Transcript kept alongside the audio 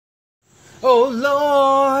Oh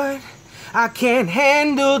Lord, I can't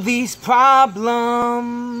handle these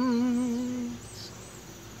problems.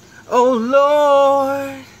 Oh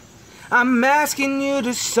Lord, I'm asking you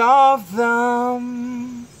to solve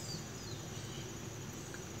them.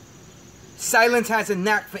 Silence has a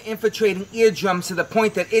knack for infiltrating eardrums to the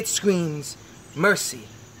point that it screams mercy.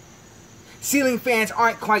 Ceiling fans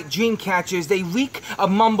aren't quite dream catchers. They reek of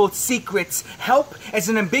mumbled secrets. Help as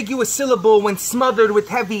an ambiguous syllable when smothered with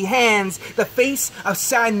heavy hands. The face of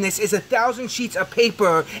sadness is 1,000 sheets of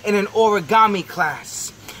paper in an origami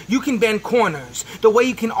class. You can bend corners, the way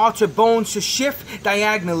you can alter bones to shift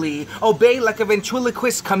diagonally. Obey like a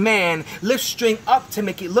ventriloquist command. Lift string up to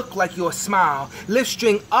make it look like your smile. Lift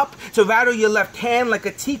string up to rattle your left hand like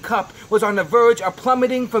a teacup was on the verge of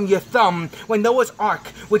plummeting from your thumb when Noah's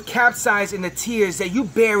Ark would capsize in the tears that you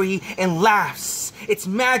bury in laughs. It's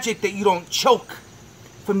magic that you don't choke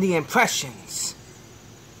from the impressions.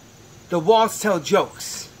 The walls tell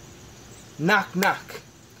jokes. Knock, knock.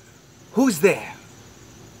 Who's there?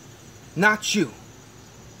 Not you.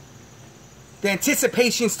 The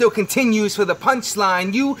anticipation still continues for the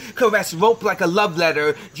punchline. You caress rope like a love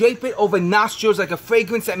letter, drape it over nostrils like a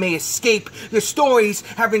fragrance that may escape. Your stories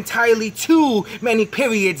have entirely too many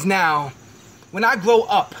periods now. When I grow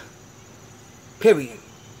up, period.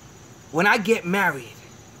 When I get married,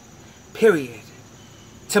 period.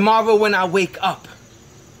 Tomorrow when I wake up,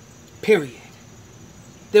 period.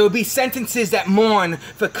 There will be sentences that mourn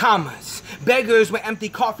for commas. Beggars with empty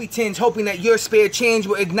coffee tins hoping that your spare change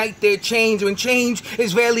will ignite their change. When change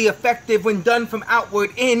is rarely effective when done from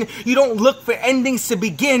outward in, you don't look for endings to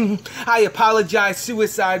begin. I apologize,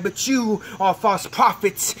 suicide, but you are false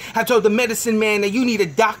prophets. Have told the medicine man that you need a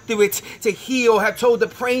doctorate to heal. Have told the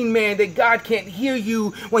praying man that God can't hear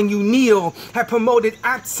you when you kneel. Have promoted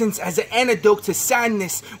absence as an antidote to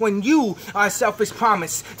sadness when you are a selfish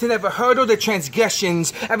promise to never hurdle the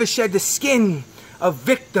transgressions. Ever shed the skin of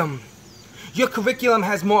victim. Your curriculum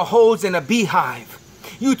has more holes than a beehive.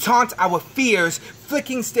 You taunt our fears,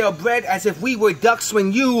 flicking stale bread as if we were ducks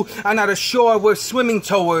when you are not a shore we're swimming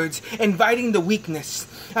towards, inviting the weakness.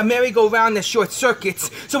 A merry-go-round that short circuits,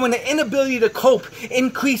 so when the inability to cope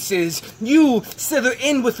increases, you slither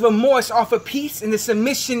in with remorse, offer peace in the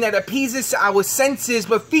submission that appeases our senses,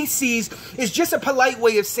 but feces is just a polite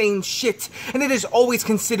way of saying shit, and it is always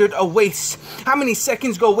considered a waste. How many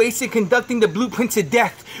seconds go wasted conducting the blueprint to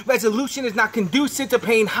death? Resolution is not conducive to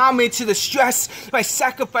paying homage to the stress by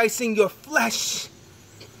sacrificing your flesh.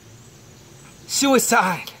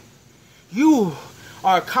 Suicide. You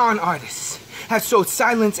are a con artist. Have showed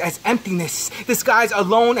silence as emptiness, disguised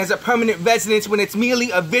alone as a permanent residence when it's merely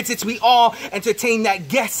a visit. We all entertain that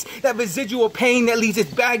guess, that residual pain that leaves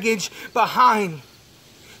its baggage behind.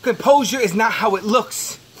 Composure is not how it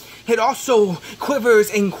looks. It also quivers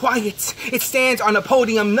in quiet. It stands on a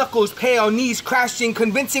podium, knuckles pale, knees crashing,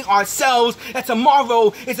 convincing ourselves that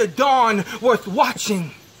tomorrow is a dawn worth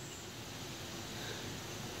watching.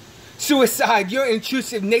 Suicide, your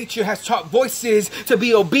intrusive nature has taught voices to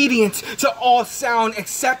be obedient to all sound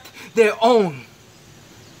except their own.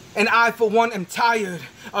 And I, for one, am tired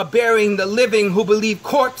of burying the living who believe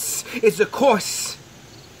corpse is the course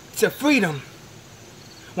to freedom.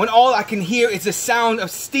 When all I can hear is the sound of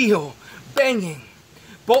steel banging,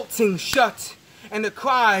 bolting shut, and the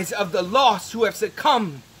cries of the lost who have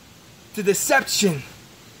succumbed to deception,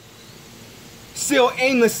 still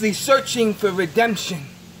aimlessly searching for redemption.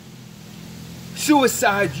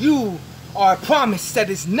 Suicide, you are a promise that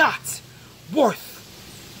is not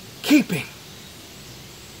worth keeping.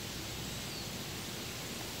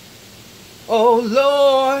 Oh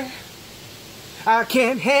Lord, I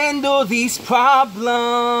can't handle these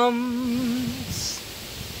problems.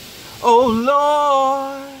 Oh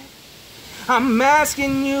Lord, I'm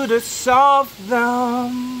asking you to solve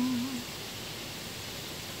them.